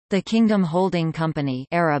The Kingdom Holding Company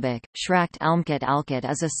Arabic, Shrakt Almkat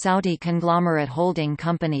Alkat is a Saudi conglomerate holding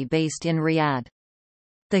company based in Riyadh.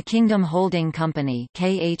 The Kingdom Holding Company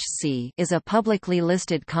 (KHC) is a publicly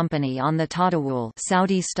listed company on the Tadawul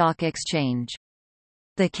Saudi Stock Exchange.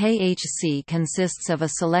 The KHC consists of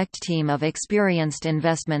a select team of experienced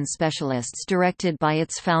investment specialists directed by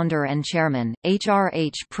its founder and chairman,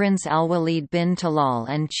 HRH Prince Al-Walid bin Talal,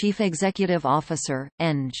 and Chief Executive Officer,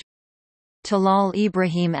 Eng. Talal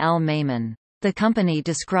Ibrahim Al-Maymun. The company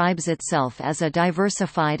describes itself as a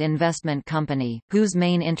diversified investment company, whose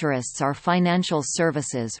main interests are financial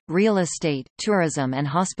services, real estate, tourism and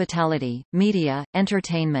hospitality, media,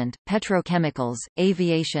 entertainment, petrochemicals,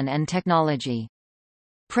 aviation and technology.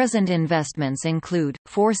 Present investments include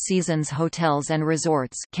Four Seasons Hotels and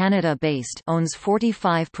Resorts, Canada-based, owns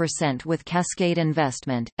 45% with Cascade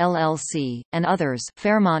Investment LLC, and others.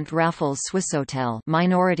 Fairmont Raffles Swissôtel,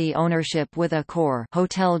 minority ownership with Accor.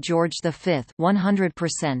 Hotel George V,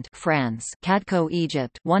 100% France. Cadco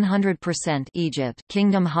Egypt, 100% Egypt.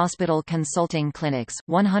 Kingdom Hospital Consulting Clinics,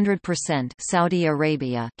 100% Saudi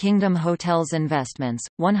Arabia. Kingdom Hotels Investments,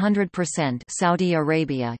 100% Saudi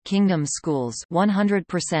Arabia. Kingdom Schools,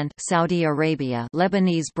 100% Saudi Arabia.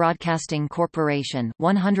 Lebanese Broadcasting Corporation,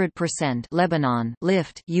 100% Lebanon.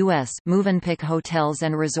 Lyft US, Movenpick Hotels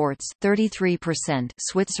and Resorts, 33%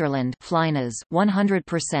 Switzerland. Flynas,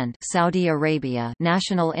 100% Saudi Arabia.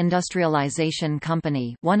 National Industrialization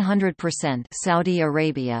Company, 100% Saudi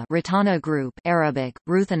Arabia. Ratana Group Arabic,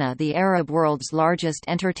 Ruthana, the Arab world's largest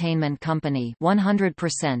entertainment company,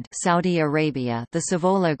 100% Saudi Arabia. The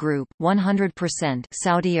Savola Group, 100%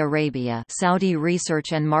 Saudi Arabia. Saudi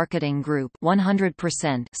Research and Marketing Group,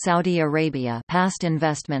 100% Saudi Arabia. Past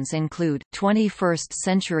investments include 21st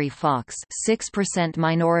Century Fox, 6%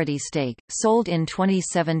 minority stake, sold in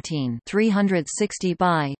 2017, 360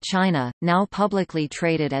 by China, now publicly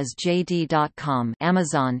traded as JD.com.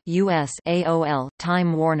 Amazon US, AOL,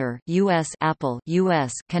 Time Warner US, Apple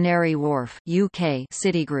US, Canary Wharf UK,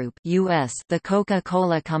 Citigroup US, The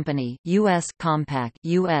Coca-Cola Company US, Compaq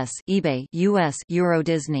US, eBay US,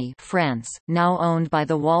 Eurodisney France, now owned by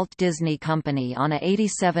the Walt Disney Company on a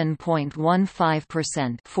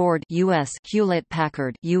 87.15%. Ford US,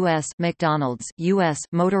 Hewlett-Packard US, McDonald's US,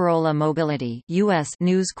 Motorola Mobility US,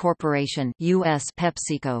 News Corporation US,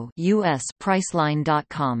 PepsiCo US,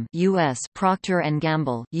 Priceline.com US, Procter &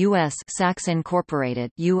 Gamble US, Saks Incorporated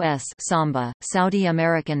US, Samba, Saudi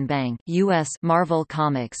American Bank US, Marvel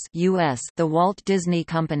Comics US, The Walt Disney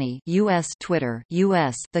Company US, Twitter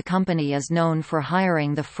US. The company is known for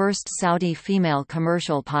hiring the first Saudi female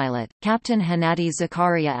commercial pilot, Captain Hanadi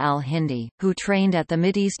Zakaria al-Hindi, who trained at the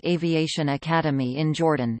Mideast Aviation Academy in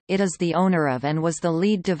Jordan. It is the owner of and was the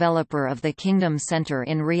lead developer of the Kingdom Center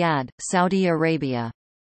in Riyadh, Saudi Arabia.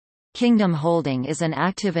 Kingdom Holding is an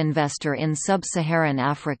active investor in sub-Saharan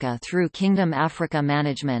Africa through Kingdom Africa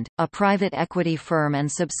Management, a private equity firm and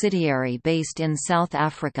subsidiary based in South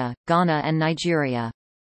Africa, Ghana and Nigeria.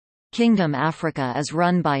 Kingdom Africa is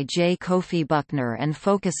run by J. Kofi Buckner and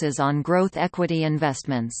focuses on growth equity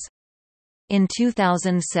investments. In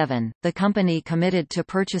 2007, the company committed to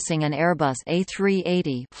purchasing an Airbus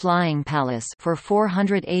A380 Flying Palace for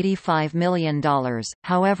 $485 million.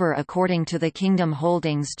 However, according to the Kingdom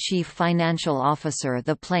Holdings chief financial officer,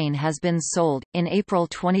 the plane has been sold. In April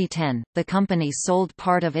 2010, the company sold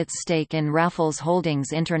part of its stake in Raffles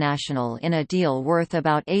Holdings International in a deal worth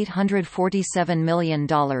about $847 million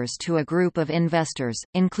to a group of investors,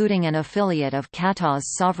 including an affiliate of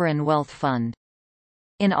Qatar's sovereign wealth fund.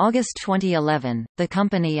 In August 2011, the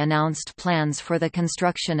company announced plans for the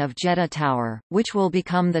construction of Jeddah Tower, which will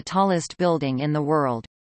become the tallest building in the world.